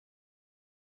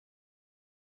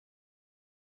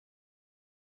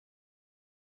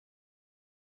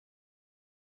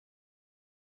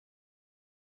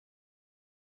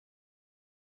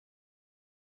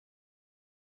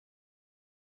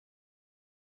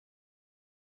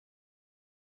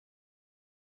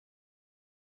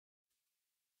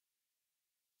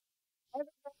Everybody,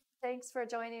 thanks for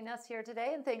joining us here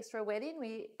today and thanks for waiting.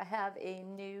 We have a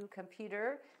new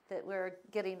computer that we're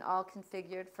getting all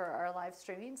configured for our live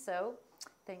streaming. So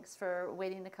thanks for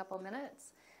waiting a couple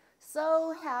minutes.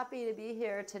 So happy to be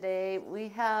here today.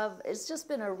 It's just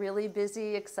been a really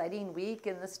busy, exciting week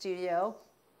in the studio.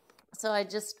 So I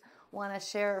just want to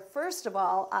share, first of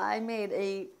all, I made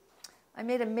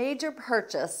a major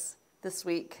purchase this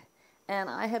week, and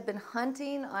I have been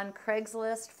hunting on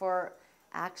Craigslist for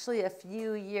actually a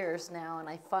few years now, and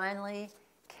I finally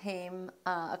came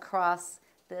across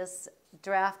this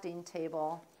drafting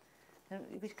table. Can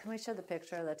we show the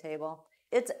picture of the table?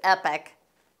 It's epic.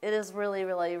 It is really,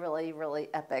 really, really, really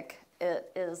epic.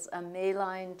 It is a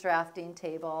Mayline drafting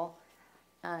table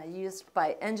used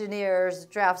by engineers,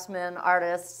 draftsmen,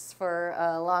 artists for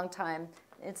a long time.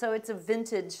 And so it's a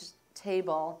vintage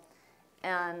table.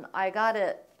 And I got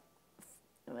it,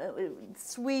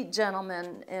 sweet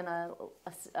gentleman in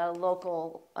a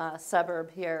local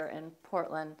suburb here in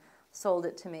Portland sold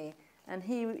it to me. And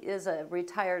he is a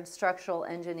retired structural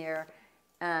engineer,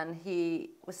 and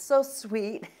he was so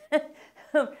sweet.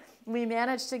 Kevin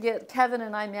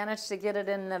and I managed to get it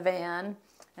in the van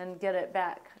and get it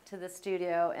back to the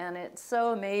studio, and it's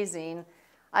so amazing.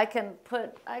 I can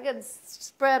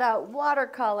spread out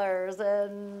watercolors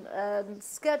and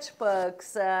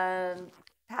sketchbooks and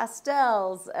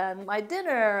pastels and my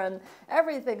dinner and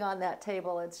everything on that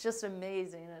table. It's just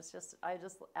amazing. I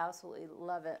just absolutely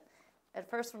love it. At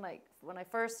first, when I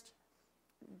first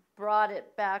brought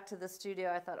it back to the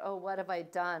studio, I thought, oh, what have I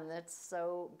done? It's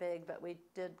so big, but we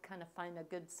did kind of find a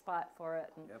good spot for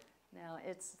it. And Yep. now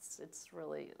it's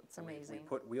amazing. We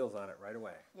put wheels on it right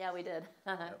away. Yeah, we did.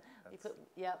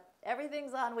 Yep,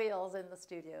 Everything's on wheels in the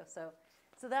studio. So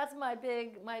that's my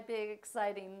big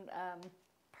exciting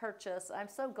purchase. I'm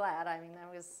so glad. I mean, I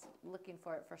was looking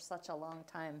for it for such a long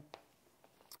time.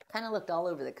 Kind of looked all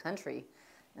over the country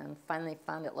and finally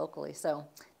found it locally. So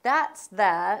that's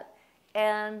that.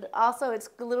 And also it's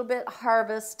a little bit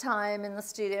harvest time in the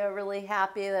studio. Really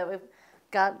happy that we've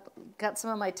got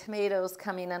some of my tomatoes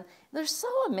coming in. They're so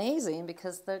amazing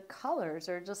because the colors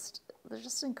are they're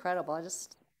just incredible. I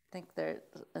just think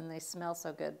and they smell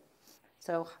so good.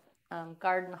 So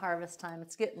garden harvest time,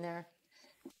 it's getting there.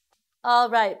 All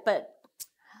right, but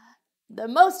the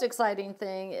most exciting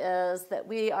thing is that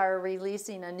we are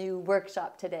releasing a new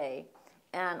workshop today,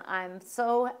 and I'm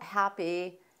so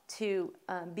happy to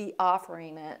be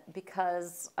offering it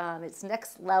because it's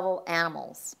Next Level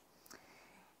Animals.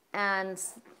 And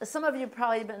some of you have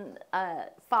probably been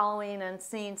following and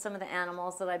seeing some of the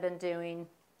animals that I've been doing.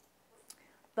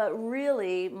 But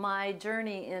really, my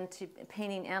journey into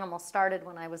painting animals started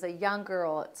when I was a young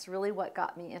girl. It's really what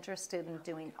got me interested in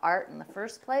doing art in the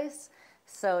first place.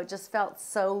 So it just felt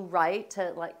so right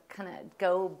to kind of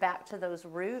go back to those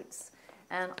roots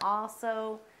and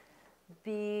also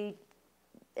be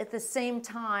at the same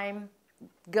time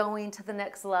going to the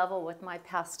next level with my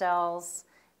pastels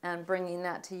and bringing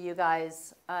that to you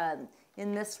guys.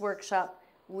 In this workshop,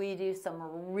 we do some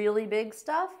really big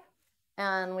stuff,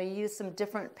 and we use some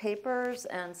different papers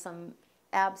and some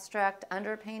abstract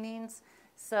underpaintings.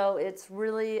 So it's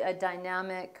really a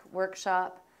dynamic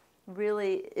workshop.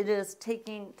 Really, it is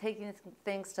taking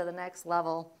things to the next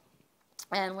level.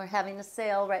 And we're having a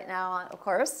sale right now, of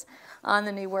course, on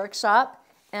the new workshop.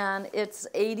 And it's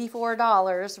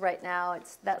 $84 right now.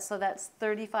 So that's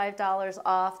 $35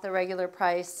 off the regular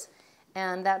price,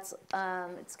 and it's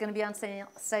going to be on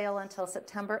sale until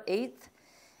September 8th.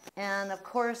 And of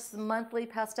course, the monthly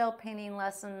pastel painting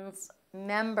lessons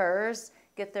members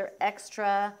get their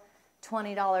extra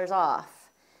 $20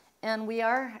 off. And we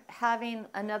are having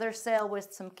another sale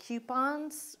with some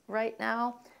coupons right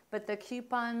now, but the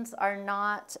coupons are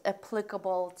not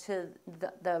applicable to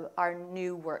our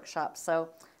new workshop. So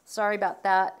sorry about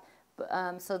that.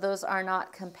 So those are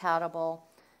not compatible.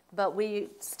 But we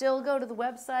still go to the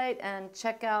website and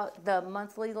check out the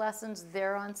monthly lessons.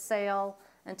 They're on sale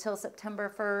until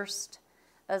September 1st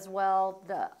as well.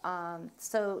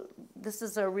 So this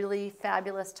is a really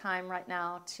fabulous time right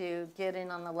now to get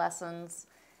in on the lessons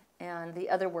and the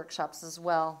other workshops as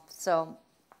well. So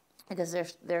because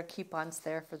there are coupons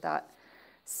there for that.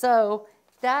 So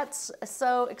that's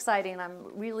so exciting. I'm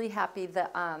really happy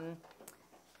that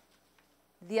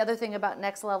the other thing about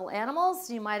Next Level Animals,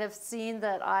 you might have seen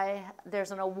that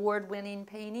there's an award-winning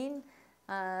painting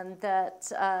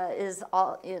that is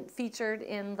featured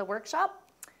in the workshop.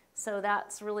 So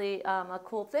that's really a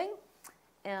cool thing.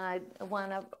 And I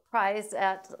won a prize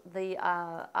at the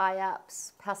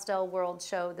IAPS Pastel World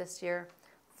Show this year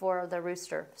for the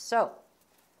Rooster. So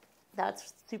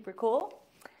that's super cool.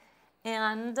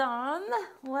 And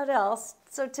what else?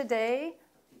 So today,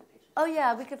 oh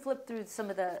yeah, we could flip through some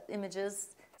of the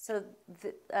images. So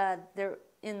there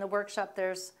in the workshop,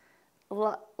 there's a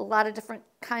lot of different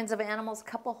kinds of animals, a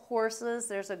couple horses.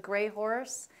 There's a gray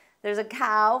horse. There's a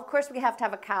cow. Of course, we have to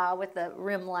have a cow with the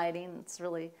rim lighting. It's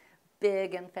really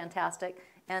big and fantastic.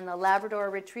 And the Labrador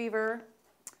Retriever,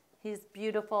 he's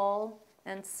beautiful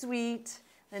and sweet.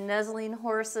 The nuzzling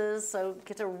horses, so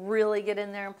get to really get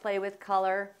in there and play with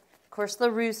color. Of course,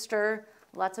 the rooster,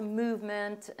 lots of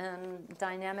movement and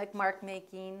dynamic mark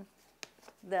making.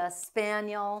 The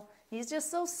spaniel, he's just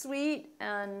so sweet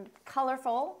and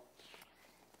colorful.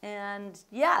 And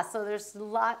yeah, so there's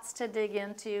lots to dig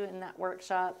into in that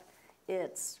workshop.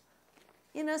 It's,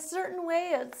 in a certain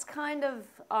way, it's kind of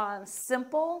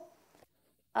simple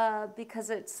because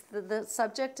it's the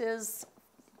subject is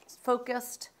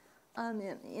focused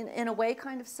in a way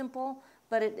kind of simple,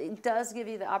 but it does give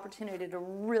you the opportunity to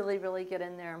really, really get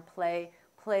in there and play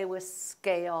with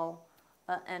scale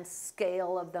and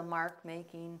scale of the mark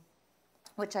making,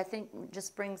 which I think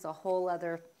just brings a whole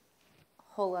other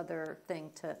thing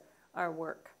to our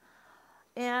work.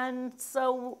 And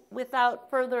so without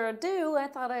further ado, I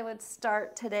thought I would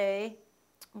start today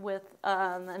with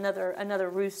another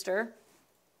rooster.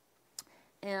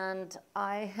 And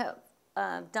I have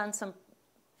done some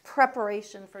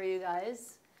preparation for you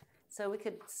guys. So we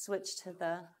could switch to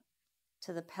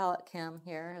the palette cam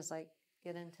here as I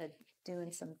get into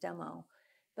doing some demo.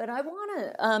 But I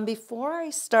want to, before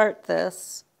I start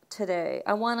this today,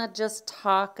 I want to just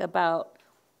talk about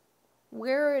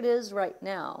where it is right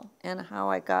now and how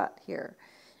I got here.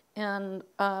 And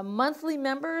monthly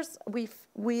members,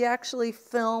 we actually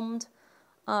filmed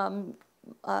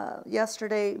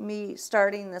yesterday me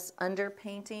starting this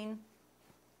underpainting.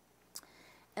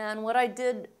 And what I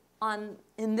did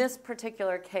in this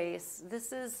particular case,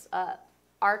 this is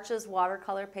Arches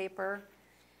watercolor paper.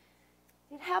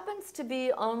 It happens to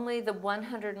be only the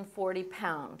 140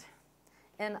 pound.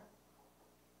 And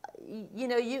you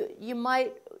know, you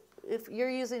might, if you're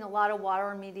using a lot of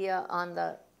water media on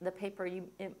the paper,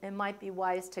 it might be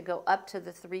wise to go up to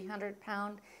the 300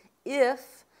 pound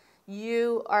if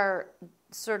you are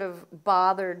sort of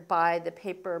bothered by the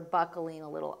paper buckling a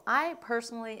little. I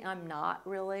personally am not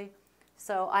really,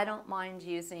 so I don't mind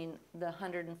using the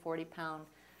 140 pound.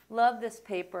 Love this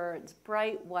paper. It's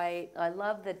bright white. I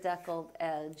love the deckled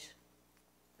edge.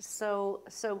 So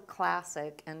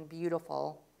classic and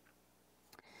beautiful.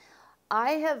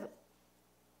 I have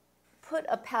put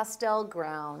a pastel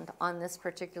ground on this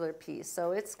particular piece.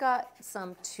 So it's got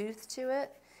some tooth to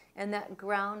it, and that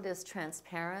ground is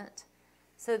transparent.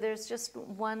 So there's just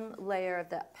one layer of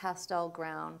that pastel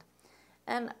ground.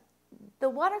 And the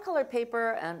watercolor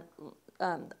paper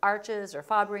and Arches or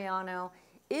Fabriano,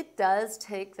 it does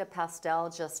take the pastel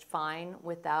just fine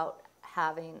without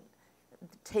having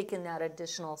taken that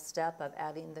additional step of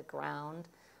adding the ground.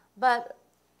 But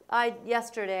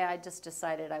yesterday I just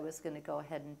decided I was going to go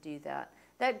ahead and do that.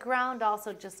 That ground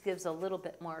also just gives a little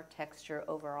bit more texture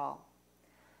overall.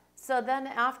 So then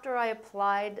after I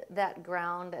applied that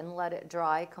ground and let it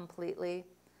dry completely,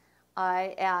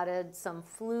 I added some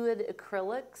fluid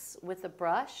acrylics with a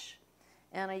brush,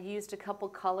 and I used a couple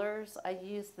colors. I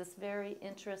used this very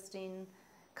interesting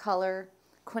color,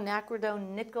 quinacridone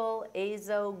nickel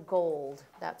azo gold.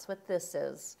 That's what this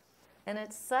is. And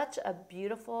it's such a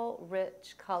beautiful,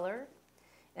 rich color.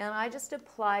 And I just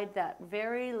applied that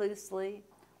very loosely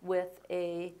with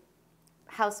a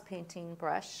house painting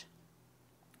brush.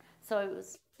 So I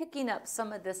was picking up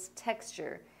some of this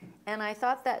texture. And I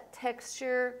thought that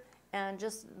texture and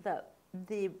just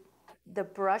the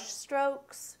brush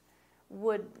strokes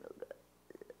would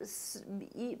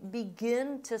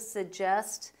begin to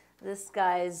suggest this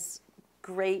guy's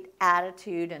great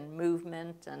attitude and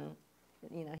movement, and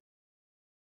you know,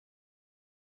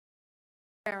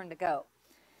 raring to go.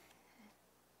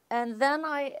 And then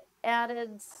I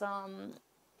added some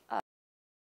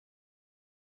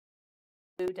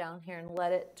glue down here and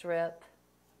let it drip.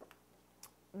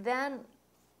 Then,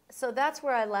 so that's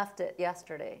where I left it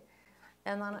yesterday.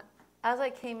 And then as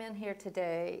I came in here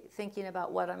today thinking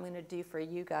about what I'm going to do for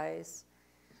you guys,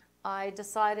 I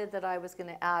decided that I was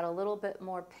going to add a little bit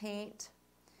more paint,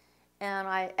 and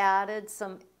I added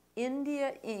some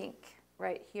India ink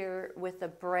right here with a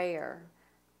brayer.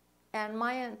 And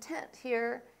my intent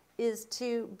here is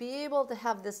to be able to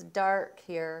have this dark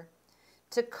here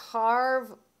to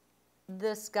carve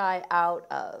this guy out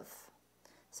of.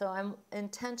 So I'm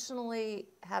intentionally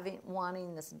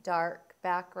wanting this dark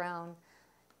background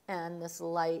and this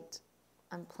light,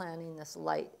 I'm planning this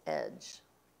light edge.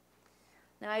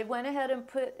 Now I went ahead and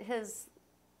put his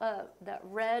that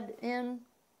red in.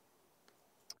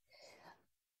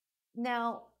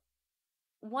 Now,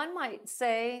 one might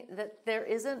say that there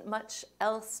isn't much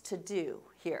else to do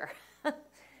here.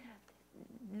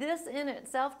 This in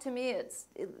itself, to me,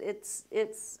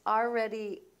 it's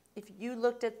already. If you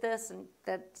looked at this and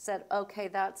that said, okay,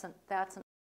 that's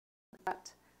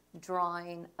that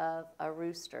drawing of a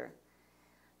rooster.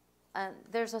 And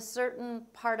there's a certain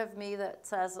part of me that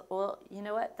says, well, you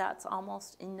know what? That's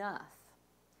almost enough.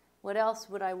 What else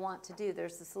would I want to do?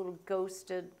 There's this little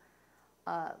ghosted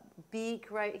beak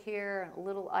right here, a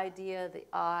little idea of the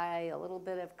eye, a little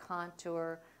bit of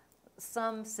contour,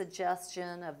 some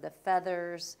suggestion of the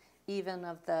feathers, even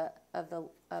of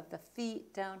the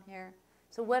feet down here.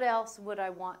 So what else would I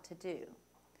want to do?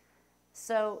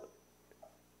 So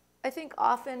I think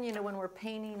often, you know, when we're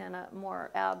painting in a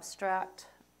more abstract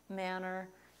manner,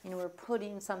 you know, we're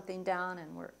putting something down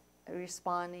and we're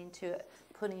responding to it,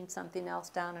 putting something else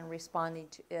down and responding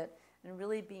to it, and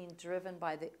really being driven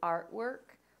by the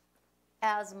artwork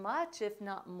as much, if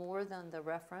not more, than the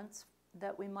reference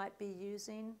that we might be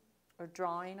using or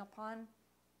drawing upon.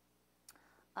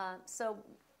 So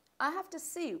I have to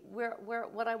see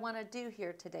what I want to do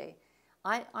here today.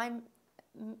 I'm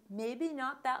maybe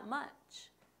not that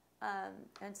much.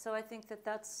 And so I think that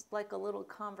that's like a little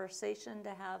conversation to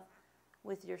have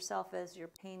with yourself as you're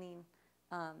painting.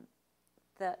 And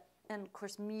of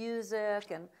course,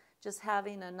 music and just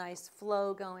having a nice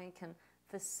flow going can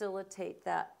facilitate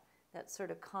that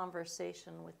sort of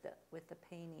conversation with the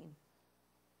painting.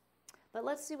 But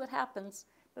let's see what happens.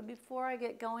 But before I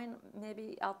get going,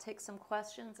 maybe I'll take some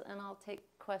questions, and I'll take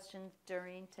questions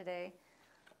during today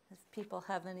if people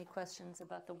have any questions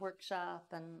about the workshop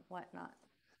and whatnot.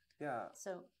 Yeah.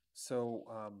 So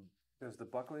does the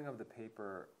buckling of the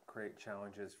paper create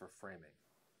challenges for framing?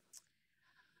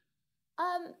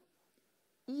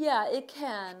 Yeah, it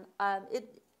can.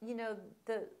 You know,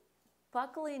 the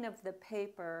buckling of the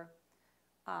paper,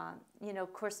 you know,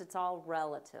 of course, it's all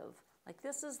relative. Like,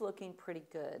 this is looking pretty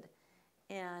good,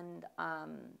 and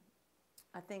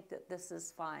I think that this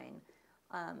is fine.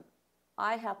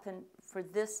 I happen, for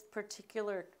this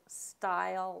particular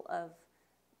style of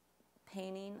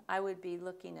painting, I would be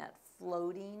looking at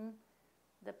floating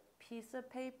the piece of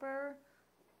paper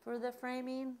for the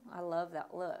framing. I love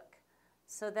that look.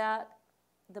 So that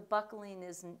the buckling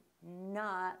is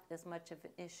not as much of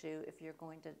an issue if you're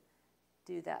going to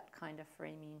do that kind of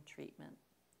framing treatment.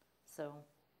 So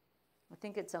I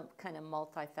think it's a kind of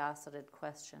multifaceted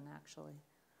question, actually.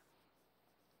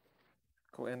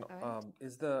 Cool. And right.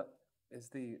 Is the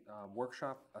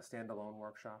workshop a standalone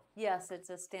workshop? Yes, it's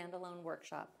a standalone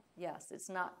workshop. Yes, it's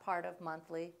not part of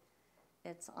monthly.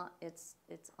 It's on its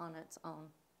own.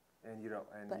 And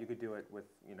you could do it with,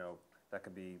 you know, that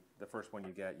could be the first one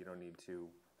you get. You don't need to.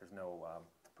 There's no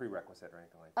prerequisite or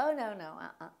anything like that. Oh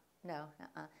no.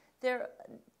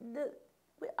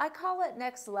 I call it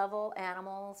next level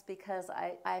animals because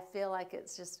I feel like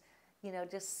it's just, you know,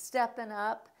 just stepping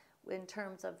up in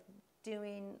terms of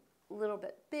doing a little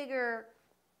bit bigger,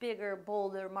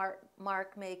 bolder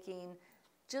mark making,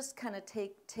 just kind of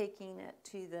taking it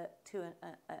to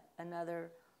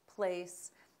another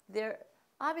place. There,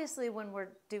 obviously, when we're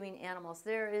doing animals,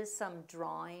 there is some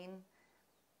drawing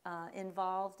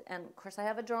involved, and of course, I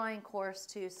have a drawing course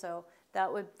too. So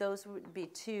those would be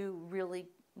two really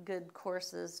good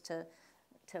courses to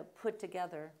put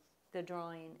together the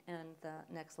drawing and the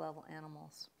next level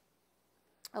animals.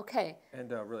 Okay.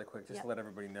 And really quick, just to let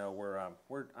everybody know,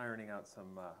 we're ironing out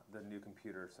some the new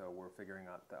computer, so we're figuring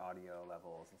out the audio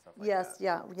levels and stuff like that. Yes,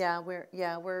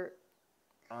 we're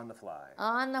on the fly.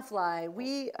 On the fly.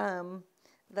 We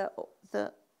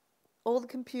the old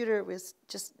computer was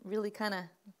just really kind of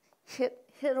hit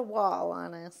a wall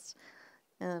on us,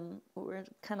 and we're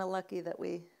kind of lucky that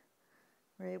we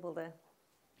were able to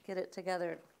get it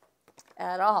together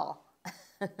at all.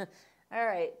 All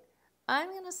right. I'm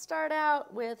going to start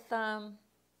out with some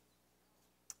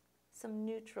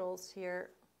neutrals here.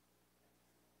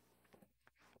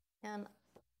 And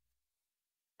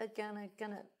again, I'm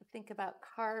going to think about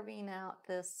carving out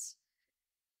this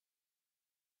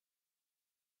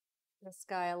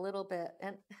guy a little bit.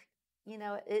 And, you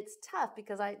know, it's tough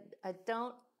because I'm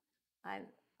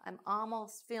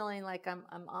almost feeling like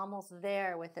I'm almost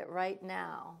there with it right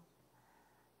now.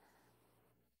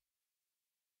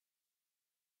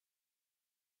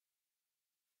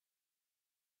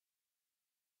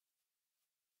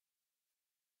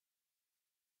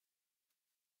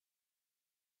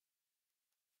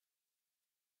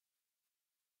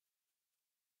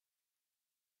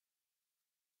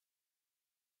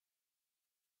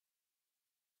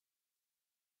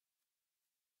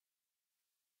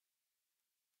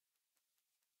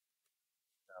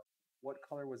 What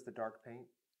color was the dark paint?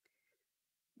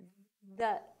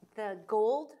 The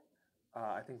gold,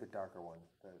 I think the darker one.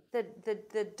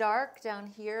 the dark down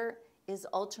here is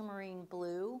ultramarine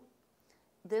blue.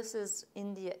 This is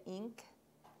India ink,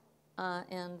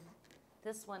 and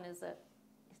this one is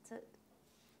it's a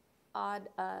odd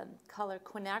color,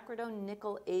 quinacridone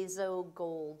nickel azo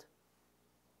gold.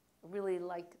 I really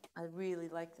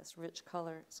like this rich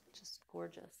color. It's just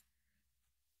gorgeous.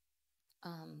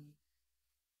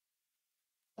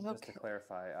 Just to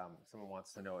clarify, someone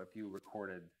wants to know if you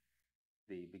recorded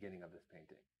the beginning of this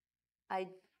painting.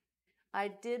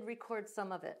 I did record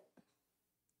some of it.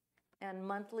 And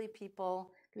monthly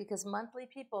people, because monthly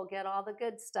people get all the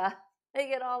good stuff, they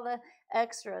get all the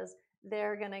extras,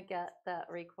 they're going to get that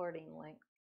recording link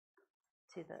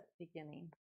to the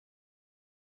beginning.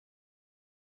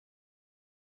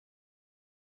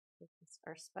 This is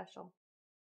our special.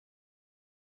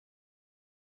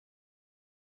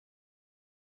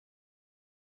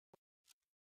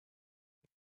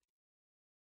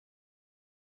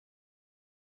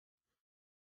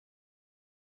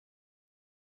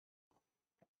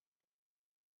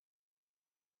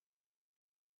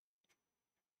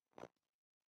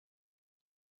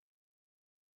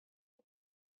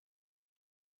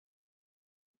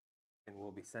 And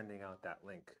we'll be sending out that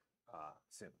link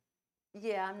soon.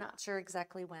 Yeah, I'm not sure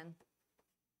exactly when.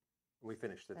 We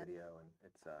finished the video and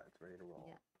it's ready to roll.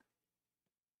 Yeah.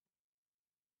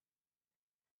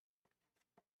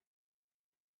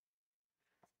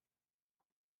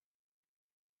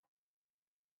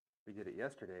 We did it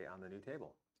yesterday on the new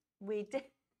table. We did.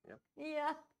 Yep.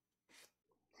 Yeah.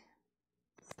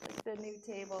 It's like the new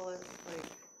table is like,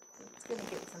 it's going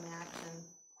to get some action.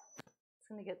 It's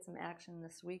going to get some action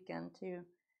this weekend too.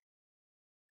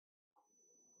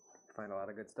 Find a lot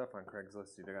of good stuff on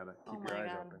Craigslist. You gotta keep your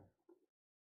eyes open.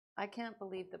 I can't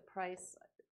believe the price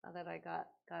that I got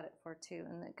it for too.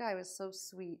 And the guy was so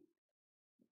sweet.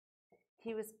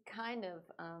 He was kind of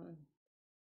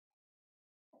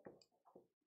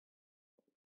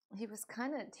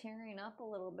tearing up a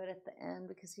little bit at the end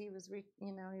because he was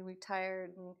he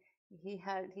retired, and he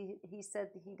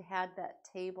said that he'd had that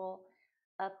table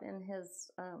up in his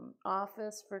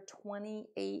office for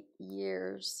 28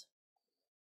 years.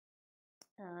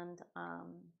 And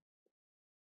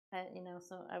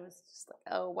so I was just like,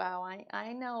 oh wow,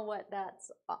 I know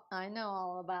I know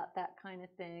all about that kind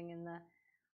of thing, and the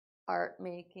art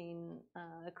making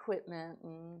equipment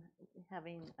and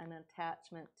having an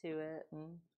attachment to it,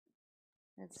 and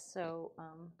it's so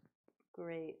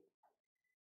great.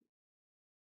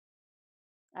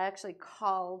 I actually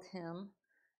called him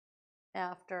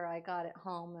after I got it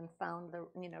home and found the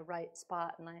right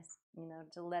spot, and I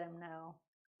to let him know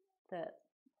that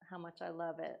how much I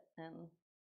love it, and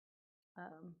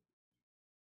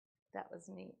that was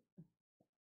neat.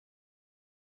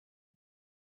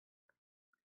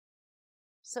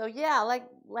 So yeah, like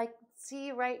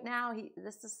see right now,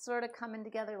 this is sort of coming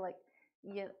together. Like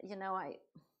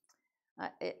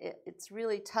it's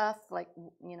really tough. Like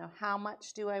how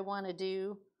much do I want to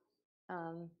do?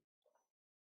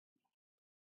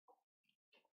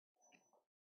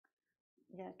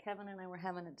 Yeah, Kevin and I were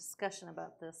having a discussion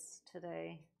about this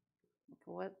today.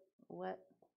 What?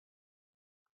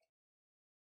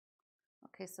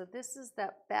 Okay, so this is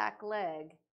that back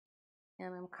leg,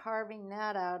 and I'm carving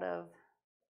that out of,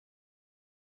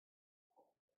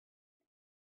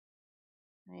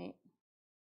 right?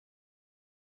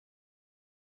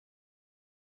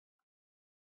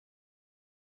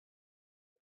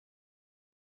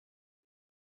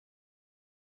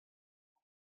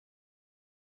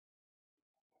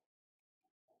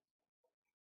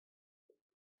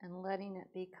 And letting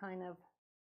it be kind of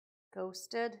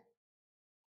ghosted. Is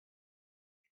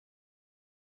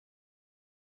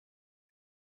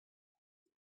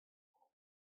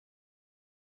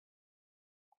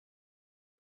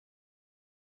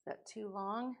that too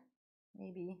long?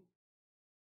 Maybe.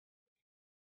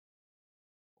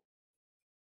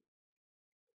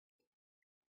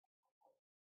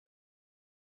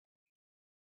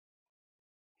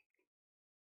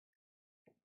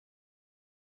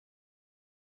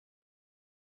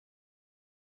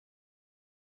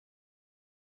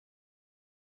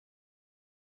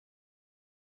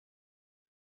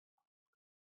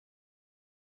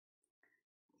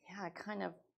 Yeah,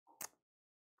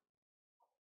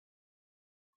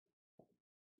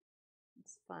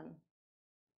 it's fun.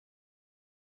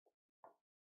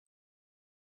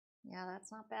 Yeah,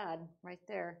 that's not bad right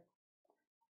there.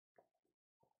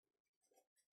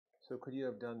 So could you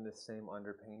have done this same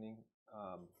underpainting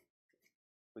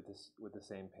with the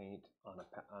same paint on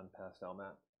pastel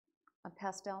mat? A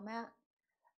pastel mat?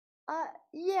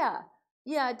 Yeah,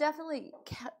 yeah, I definitely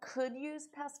could use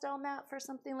pastel matte for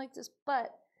something like this, but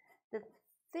the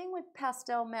thing with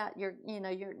pastel matte, you're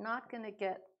not going to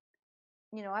get,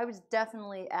 I was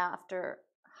definitely after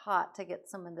hot to get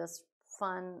some of this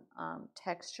fun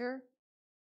texture.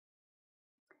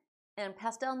 And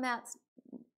pastel mattes,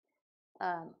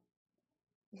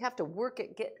 you have to work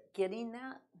at getting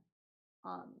that.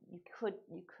 You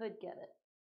could get it,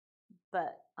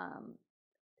 but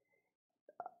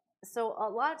so a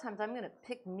lot of times I'm going to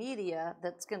pick media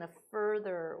that's going to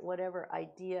further whatever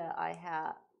idea I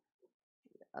have,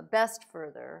 best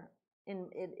further in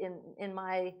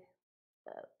my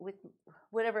with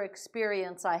whatever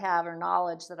experience I have or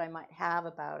knowledge that I might have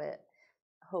about it.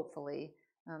 Hopefully,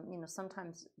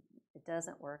 sometimes it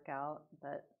doesn't work out,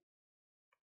 but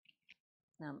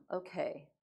okay.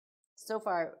 So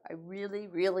far, I really,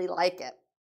 really like it.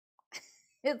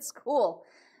 It's cool.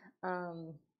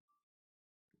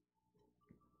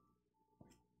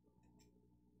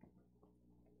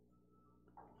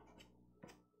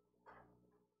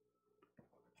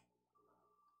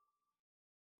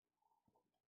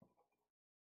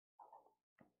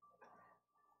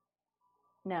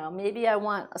 Now, maybe I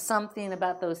want something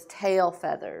about those tail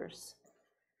feathers.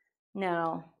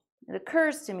 Now, it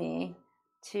occurs to me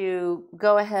to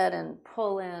go ahead and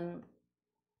pull in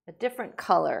a different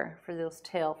color for those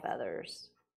tail feathers.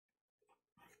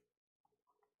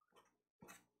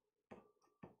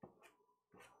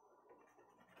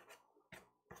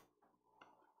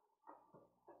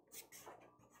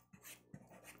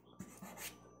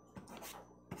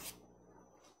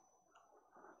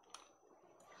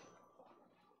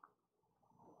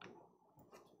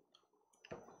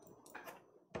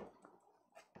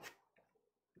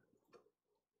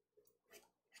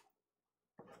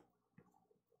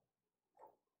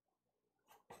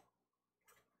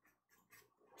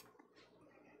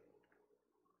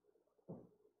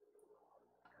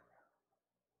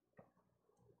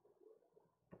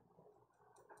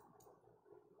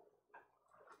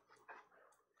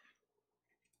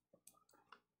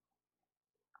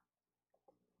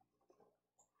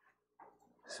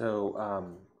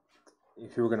 So,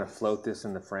 if you were going to float this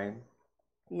in the frame,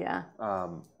 Yeah.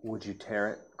 Would you tear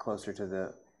it closer to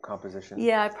the composition?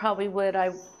 Yeah, I probably would.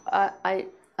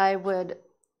 I would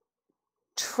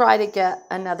try to get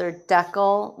another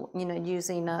decal.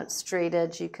 Using a straight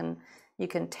edge, you can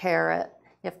tear it.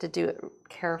 You have to do it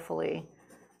carefully,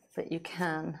 but you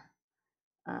can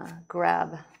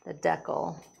grab the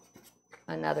decal.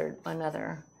 Another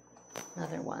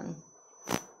one.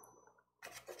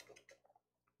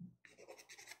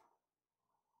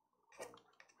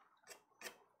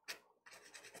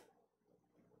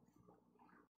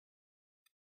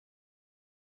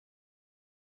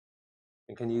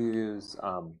 And can you use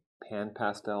pan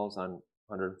pastels on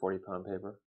 140-pound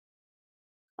paper?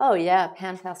 Oh yeah,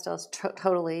 pan pastels,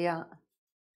 totally, yeah.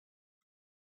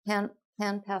 Pan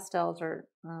pastels are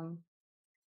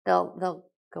they'll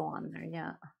go on there,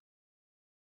 yeah.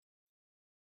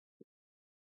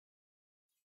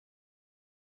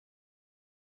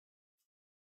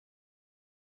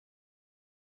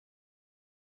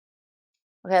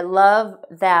 Okay, I love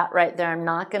that right there. I'm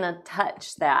not gonna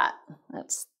touch that.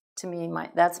 That's to me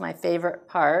that's my favorite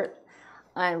part.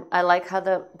 I like how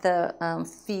the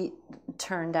feet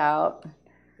turned out.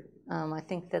 I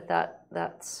think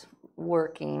that's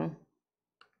working.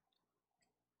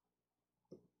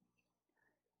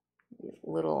 A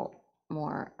little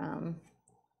more,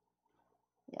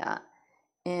 yeah,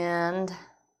 and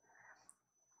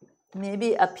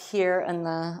maybe up here in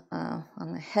the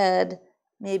on the head,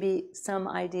 maybe some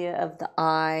idea of the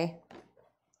eye.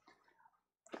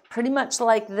 Pretty much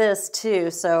like this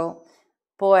too. So,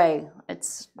 boy,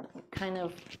 it's kind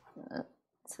of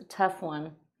it's a tough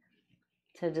one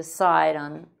to decide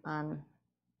on. Let's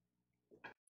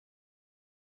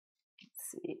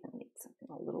see, I need something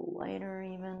a little lighter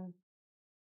even.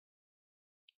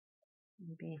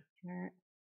 Maybe here.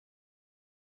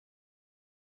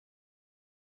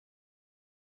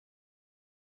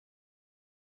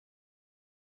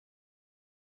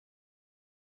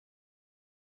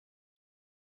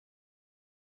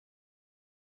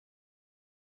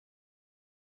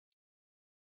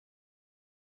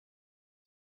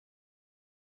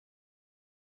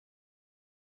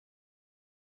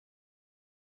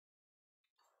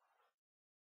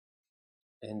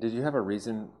 And did you have a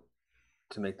reason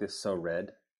to make this so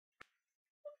red?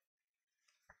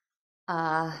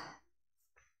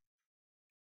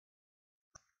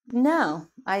 No,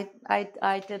 I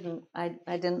didn't. I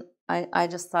didn't. I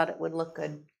just thought it would look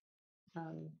good.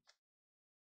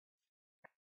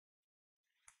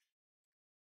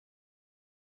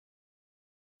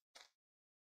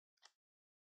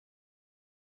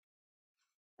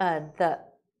 the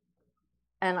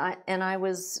and I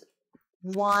was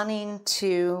wanting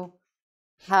to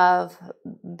have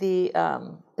the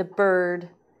bird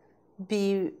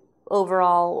be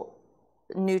overall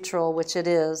neutral, which it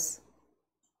is,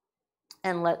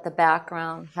 and let the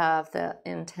background have the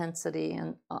intensity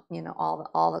and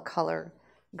all the color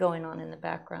going on in the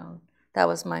background. That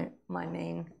was my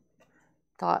main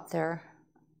thought there.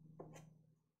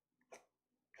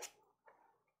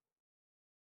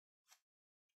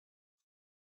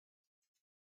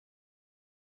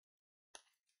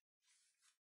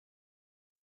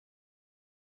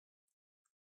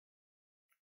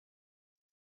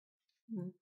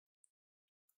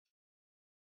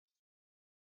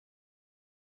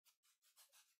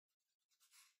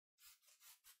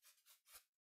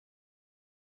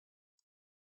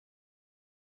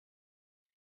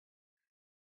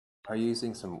 Are you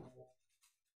using some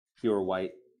pure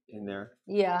white in there?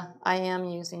 Yeah, I am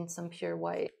using some pure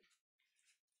white.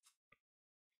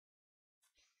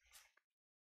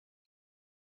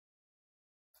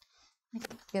 I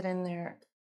can get in there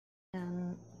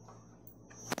and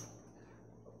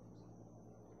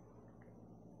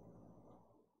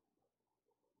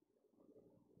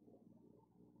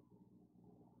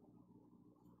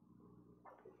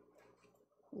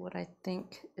what I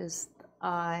think is the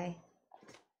eye.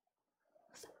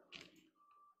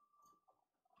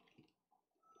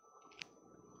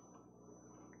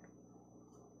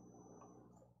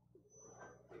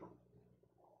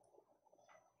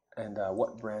 And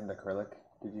what brand acrylic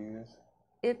did you use?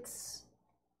 It's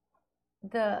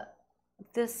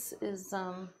this is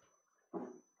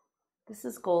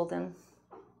golden,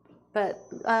 but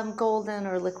golden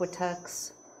or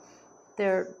Liquitex,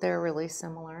 they're really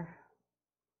similar.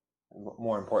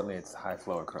 More importantly, it's high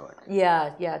flow acrylic.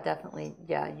 Yeah, definitely.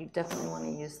 Yeah, you definitely want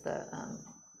to use the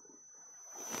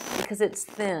because it's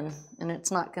thin and it's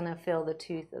not going to fill the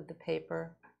tooth of the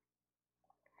paper.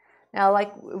 Now,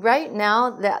 like right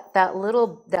now,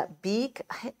 that beak,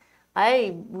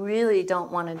 I really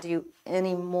don't want to do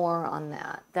any more on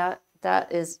that.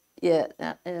 That is it.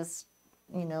 That is,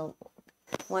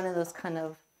 one of those kind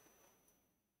of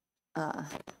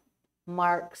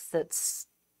marks that's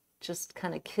just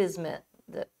kind of kismet.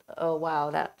 That, oh wow,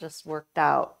 that just worked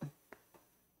out.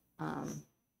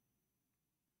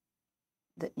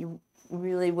 That you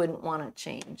really wouldn't want to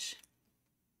change.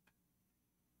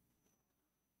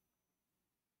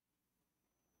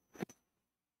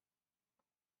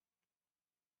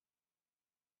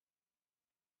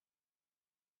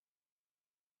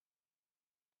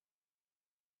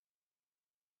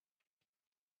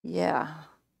 Yeah.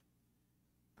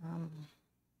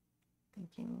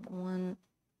 Thinking one.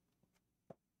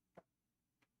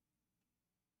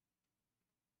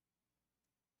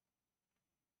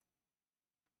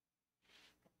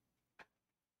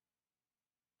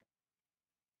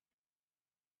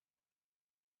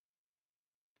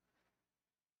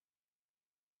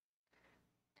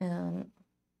 And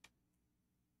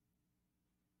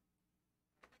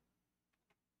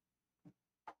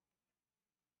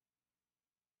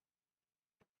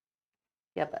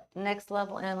yeah, but next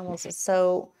level animals is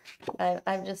so,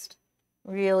 I've just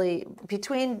really,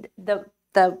 between the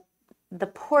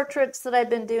portraits that I've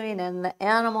been doing and the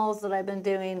animals that I've been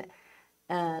doing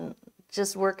and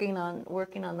just working on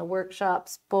the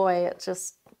workshops, boy, it's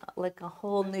just like a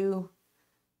whole new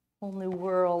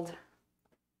world.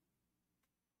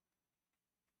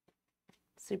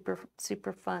 Super,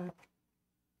 super fun.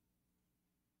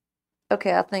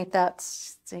 Okay, I think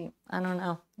that's, see, I don't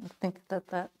know. I think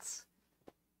that's,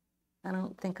 I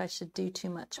don't think I should do too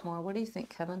much more. What do you think,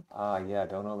 Kevin? Yeah,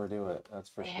 don't overdo it. That's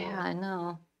for sure. Yeah, I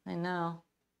know.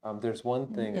 There's one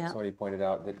thing that somebody pointed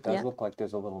out that does look like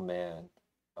there's a little man.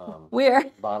 Where?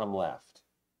 Bottom left.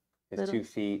 His 2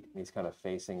 feet, and he's kind of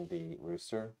facing the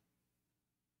rooster.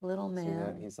 Little man. See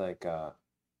that? He's like,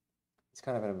 he's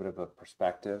kind of in a bit of a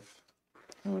perspective.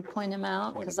 Can we point him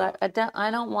out? Because I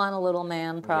don't want a little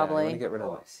man, probably. Yeah, you want to get rid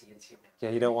of it. Yeah,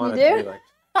 you don't want it to be like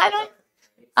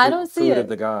I don't see food it. of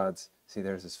the gods. See,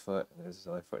 there's his foot. There's his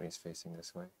other foot, and he's facing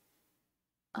this way.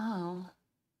 Oh,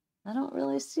 I don't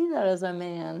really see that as a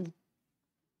man.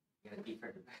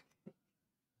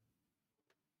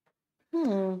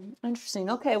 Interesting.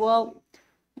 Okay, well,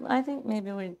 I think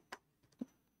maybe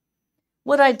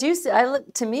what I do see,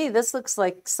 to me, this looks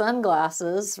like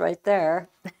sunglasses right there.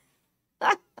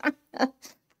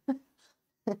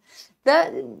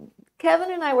 That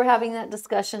Kevin and I were having that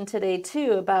discussion today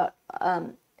too about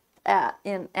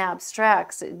in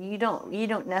abstracts, you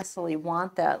don't necessarily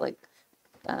want that. Like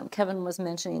Kevin was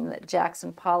mentioning that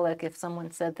Jackson Pollock, if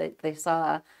someone said that they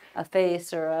saw a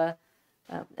face or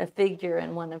a figure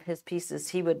in one of his pieces,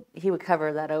 he would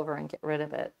cover that over and get rid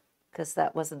of it because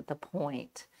that wasn't the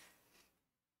point.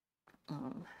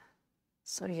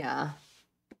 So yeah,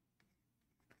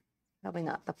 probably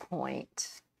not the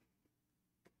point.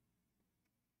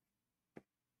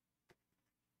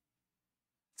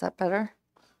 Is that better?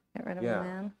 Get rid of the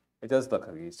man. It does look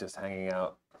like he's just hanging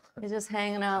out. He's just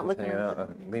hanging out, looking hanging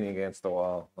out, leaning against the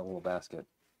wall, a little basket.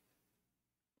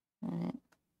 Right.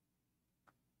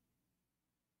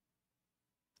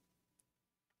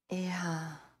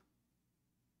 Yeah.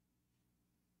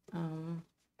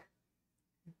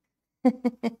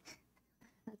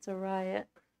 That's a riot.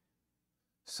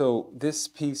 So this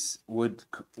piece would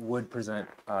present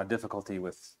difficulty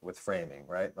with framing,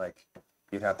 right? Like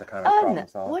you'd have to kind of problem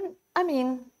solve. I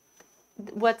mean,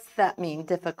 what's that mean,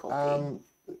 difficulty?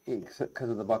 Because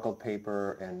of the buckled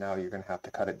paper, and now you're going to have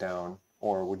to cut it down.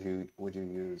 Or would you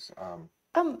use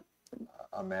a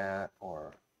mat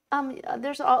or?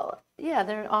 There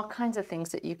are all kinds of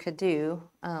things that you could do.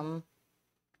 I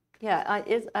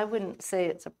wouldn't say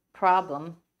it's a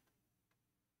problem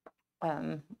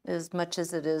as much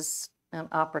as it is an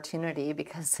opportunity,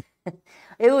 because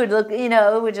it would look,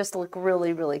 it would just look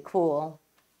really, really cool.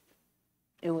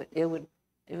 It would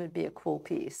be a cool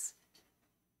piece.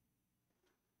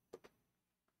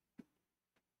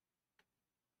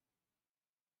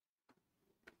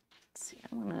 Let's see,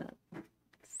 I want to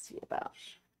see about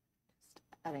just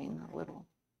adding a little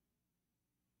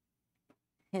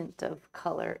hint of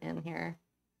color in here.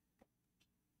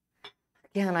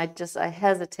 Again, I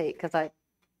hesitate because I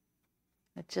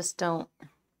don't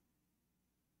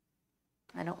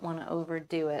want to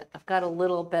overdo it. I've got a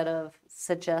little bit of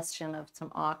suggestion of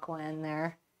some aqua in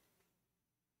there.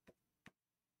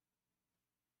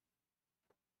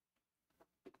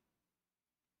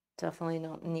 Definitely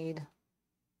don't need.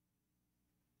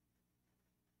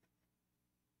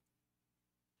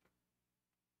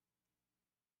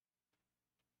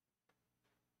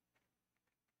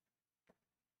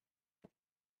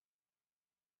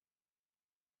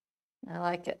 I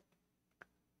like it.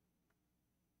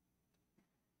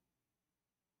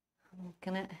 I'm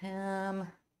looking at him.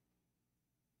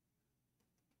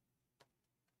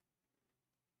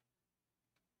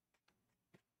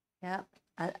 Yeah,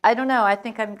 I don't know. I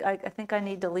think I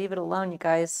need to leave it alone, you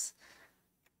guys.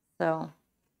 So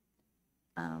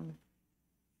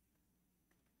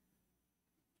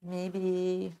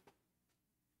maybe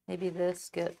this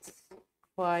gets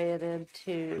quieted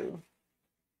too.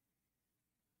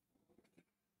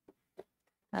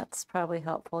 That's probably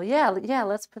helpful. Yeah,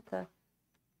 let's put the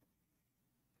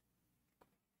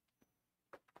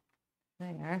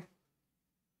there.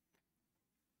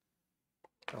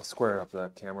 I'll square up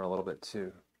the camera a little bit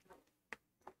too.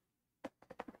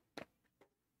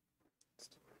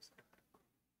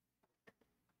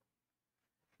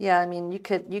 Yeah, I mean, you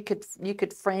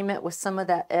could frame it with some of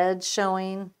that edge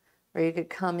showing, or you could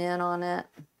come in on it.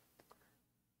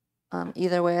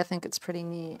 Either way, I think it's pretty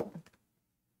neat.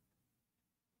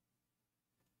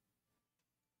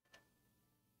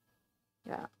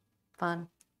 Yeah, fun.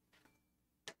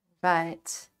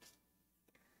 Right.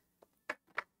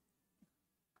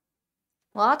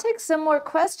 Well, I'll take some more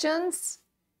questions.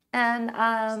 And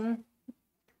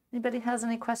anybody has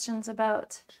any questions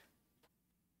about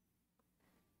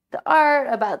the art,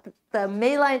 about the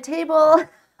Mayline table?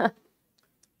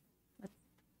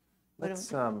 Let's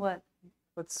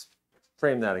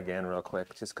frame that again real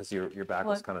quick, just because your back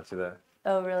was kind of to the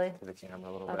really? To the camera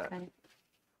a little bit.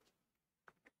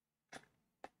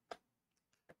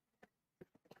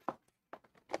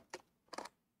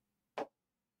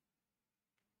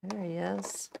 There he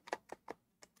is.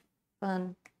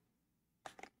 Fun.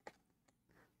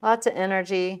 Lots of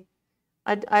energy.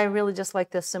 I really just like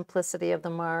the simplicity of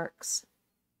the marks.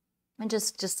 And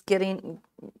just getting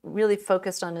really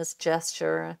focused on his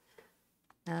gesture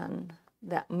and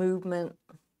that movement.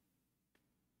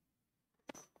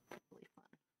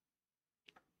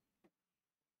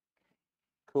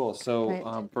 Cool.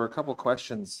 So for a couple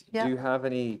questions, do you have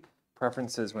any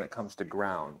preferences when it comes to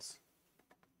grounds?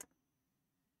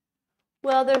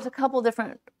 Well, there's a couple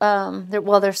different,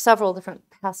 there's several different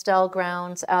pastel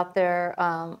grounds out there.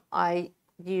 I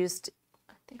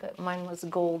think mine was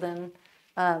golden.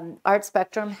 Art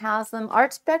Spectrum has them.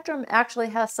 Art Spectrum actually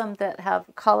has some that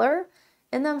have color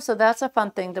in them, so that's a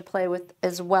fun thing to play with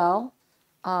as well.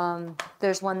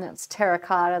 There's one that's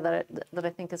terracotta that I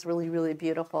think is really, really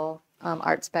beautiful,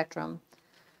 Art Spectrum.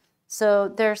 So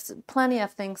there's plenty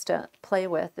of things to play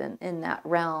with in that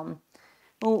realm.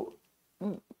 Well,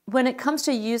 when it comes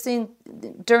to using,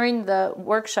 during the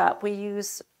workshop, we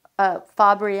use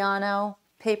Fabriano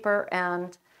paper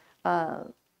and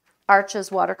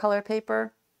Arches watercolor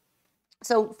paper.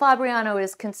 So Fabriano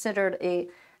is considered a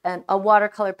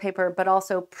watercolor paper, but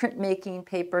also printmaking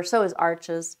paper. So is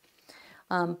Arches.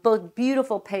 Both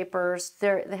beautiful papers.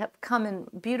 They have come in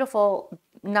beautiful,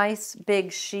 nice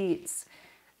big sheets,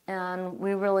 and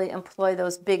we really employ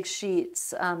those big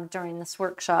sheets during this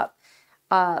workshop.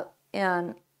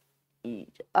 And you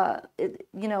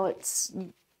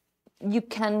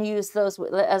can use those,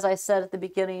 as I said at the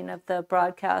beginning of the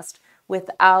broadcast,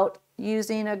 without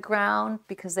using a ground,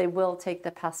 because they will take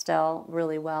the pastel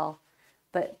really well.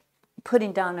 But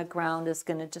putting down a ground is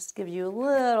going to just give you a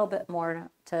little bit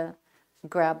more to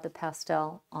grab the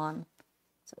pastel on.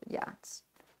 So yeah, it's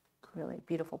really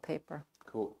beautiful paper.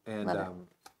 Cool. And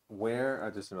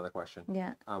where, just another question.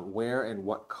 Yeah. Where and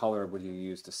what color would you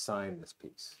use to sign this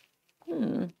piece?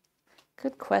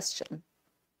 Good question.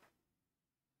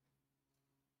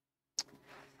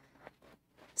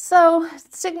 So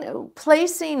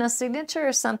placing a signature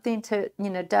is something to,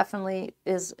 definitely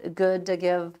is good to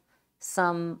give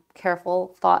some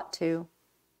careful thought to.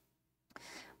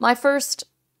 My first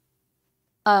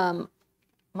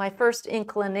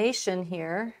inclination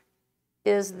here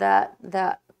is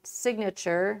that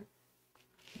signature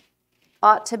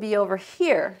ought to be over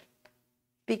here,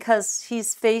 because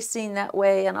he's facing that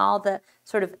way and all the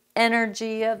sort of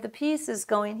energy of the piece is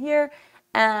going here,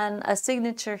 and a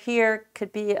signature here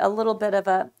could be a little bit of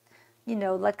a,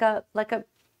 like a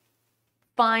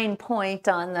fine point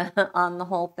on the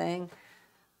whole thing.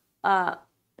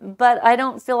 But I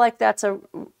don't feel like that's a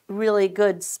really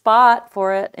good spot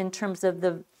for it in terms of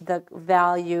the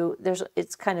value.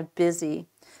 It's kind of busy.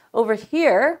 Over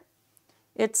here,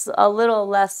 it's a little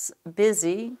less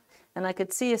busy, and I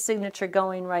could see a signature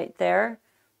going right there,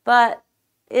 but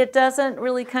it doesn't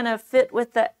really kind of fit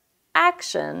with the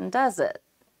action, does it?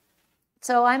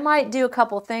 So I might do a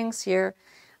couple things here.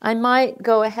 I might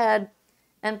go ahead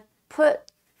and put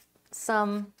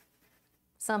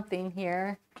something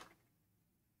here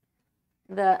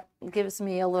that gives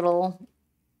me a little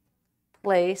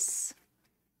place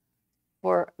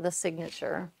for the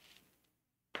signature.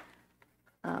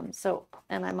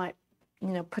 And I might,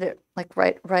 put it like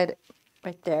right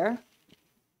there.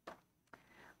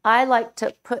 I like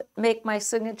to make my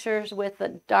signatures with a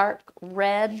dark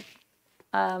red,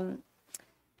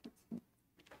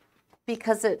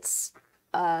 because it's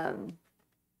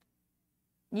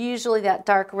usually that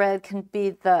dark red can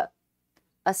be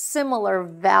a similar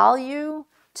value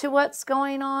to what's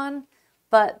going on,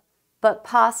 but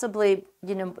possibly,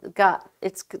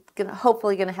 it's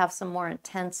hopefully gonna have some more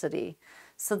intensity.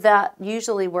 So that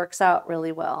usually works out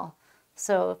really well.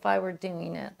 So if I were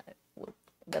doing it,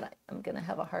 but I'm gonna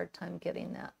have a hard time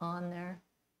getting that on there.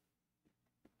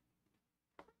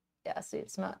 Yeah, see,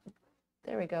 it's not,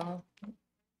 there we go.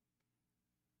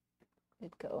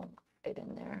 It'd go right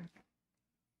in there.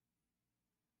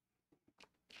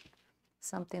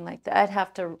 Something like that. I'd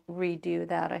have to redo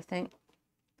that, I think,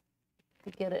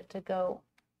 to get it to go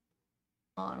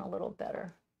on a little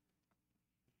better.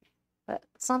 But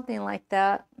something like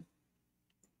that.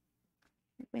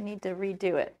 We need to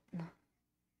redo it.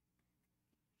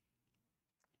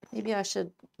 Maybe I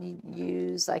should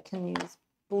I can use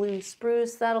blue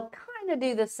spruce. That'll kind of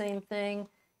do the same thing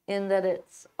in that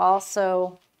it's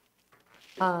also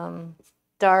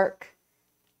dark,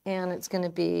 and it's going to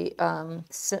be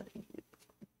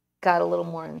got a little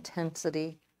more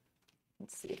intensity.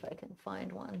 Let's see if I can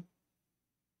find one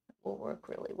that will work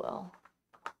really well.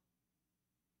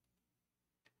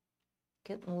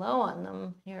 Getting low on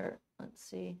them here. Let's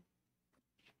see.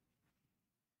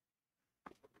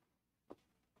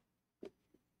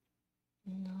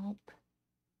 Nope.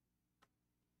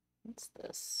 What's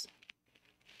this?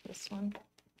 This one?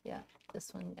 Yeah,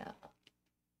 this one, yeah.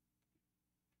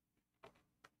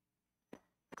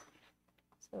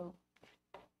 So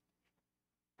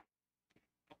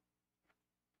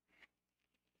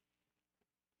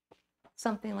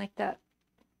something like that.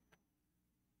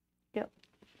 Yep.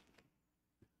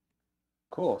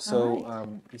 Cool. So right.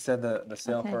 You said the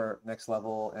sale for Next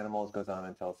Level Animals goes on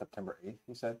until September 8th,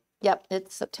 you said? Yep,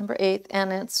 it's September 8th,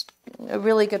 and it's a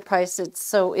really good price.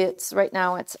 It's right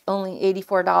now it's only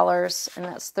 $84, and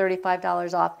that's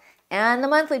 $35 off. And the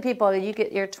monthly people, you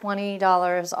get your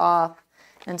 $20 off,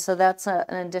 and so that's an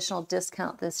additional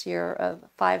discount this year of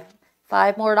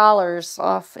 $5 more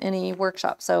off any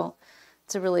workshop. So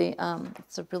it's a really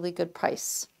good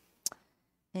price.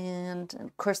 And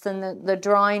of course, then the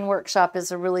drawing workshop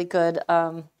is a really good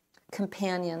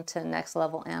companion to Next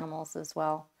Level Animals as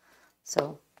well.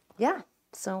 So yeah,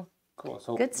 so cool.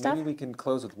 So good stuff. Maybe we can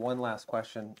close with one last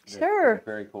question. Sure.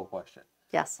 Very cool question.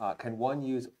 Yes. Can one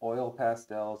use oil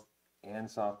pastels and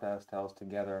soft pastels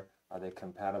together? Are they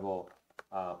compatible,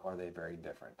 or are they very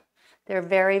different? They're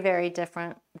very, very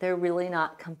different. They're really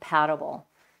not compatible.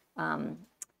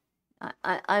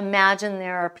 I imagine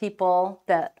there are people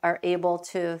that are able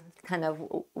to kind of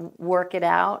work it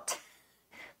out,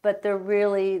 but they're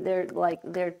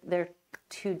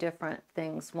two different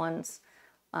things. One's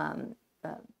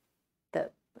the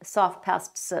soft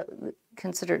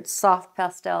considered soft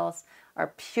pastels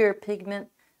are pure pigment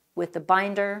with the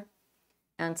binder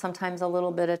and sometimes a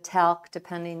little bit of talc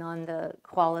depending on the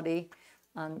quality.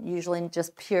 Usually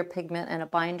just pure pigment and a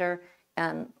binder.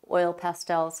 And oil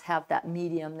pastels have that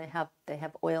medium. They have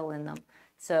oil in them.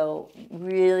 So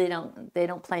really they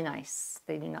don't play nice.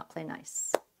 They do not play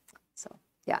nice. So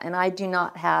yeah, and I do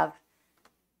not have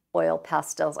oil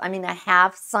pastels. I mean, I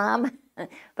have some,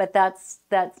 but that's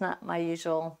not my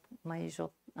usual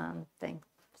thing.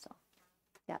 So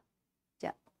yep.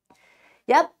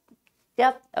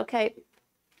 Okay.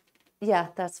 Yeah,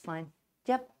 that's fine.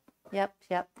 Yep.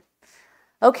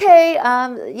 Okay,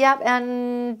 yep,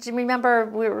 and remember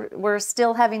we're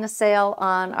still having a sale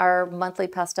on our monthly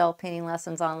pastel painting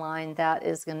lessons online. That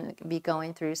is going to be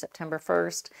going through September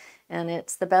 1st, and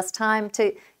it's the best time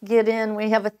to get in. We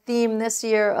have a theme this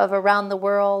year of around the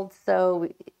world, so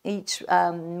each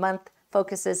month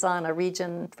focuses on a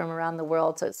region from around the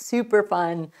world, so it's super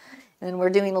fun. And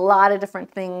we're doing a lot of different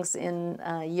things in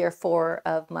year 4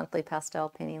 of monthly pastel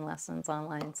painting lessons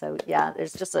online. So yeah,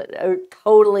 there's just a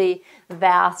totally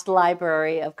vast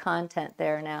library of content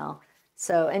there now.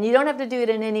 So, and you don't have to do it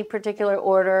in any particular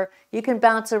order. You can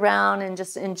bounce around and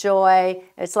just enjoy.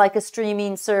 It's like a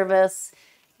streaming service.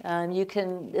 You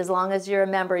can, as long as you're a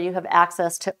member, you have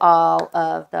access to all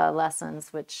of the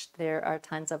lessons, which there are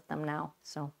tons of them now.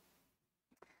 So.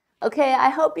 Okay, I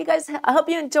hope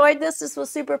you enjoyed this. This was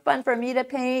super fun for me to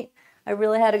paint. I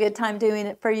really had a good time doing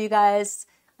it for you guys.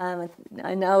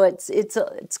 I know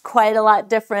it's quite a lot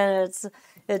different.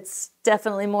 It's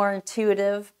definitely more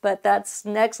intuitive, but that's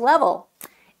next level.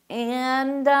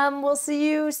 And we'll see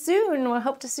you soon. We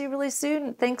hope to see you really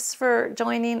soon. Thanks for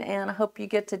joining, and I hope you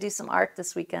get to do some art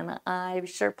this weekend. I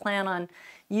sure plan on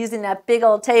using that big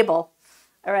old table.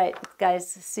 All right,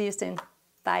 guys, see you soon.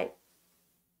 Bye.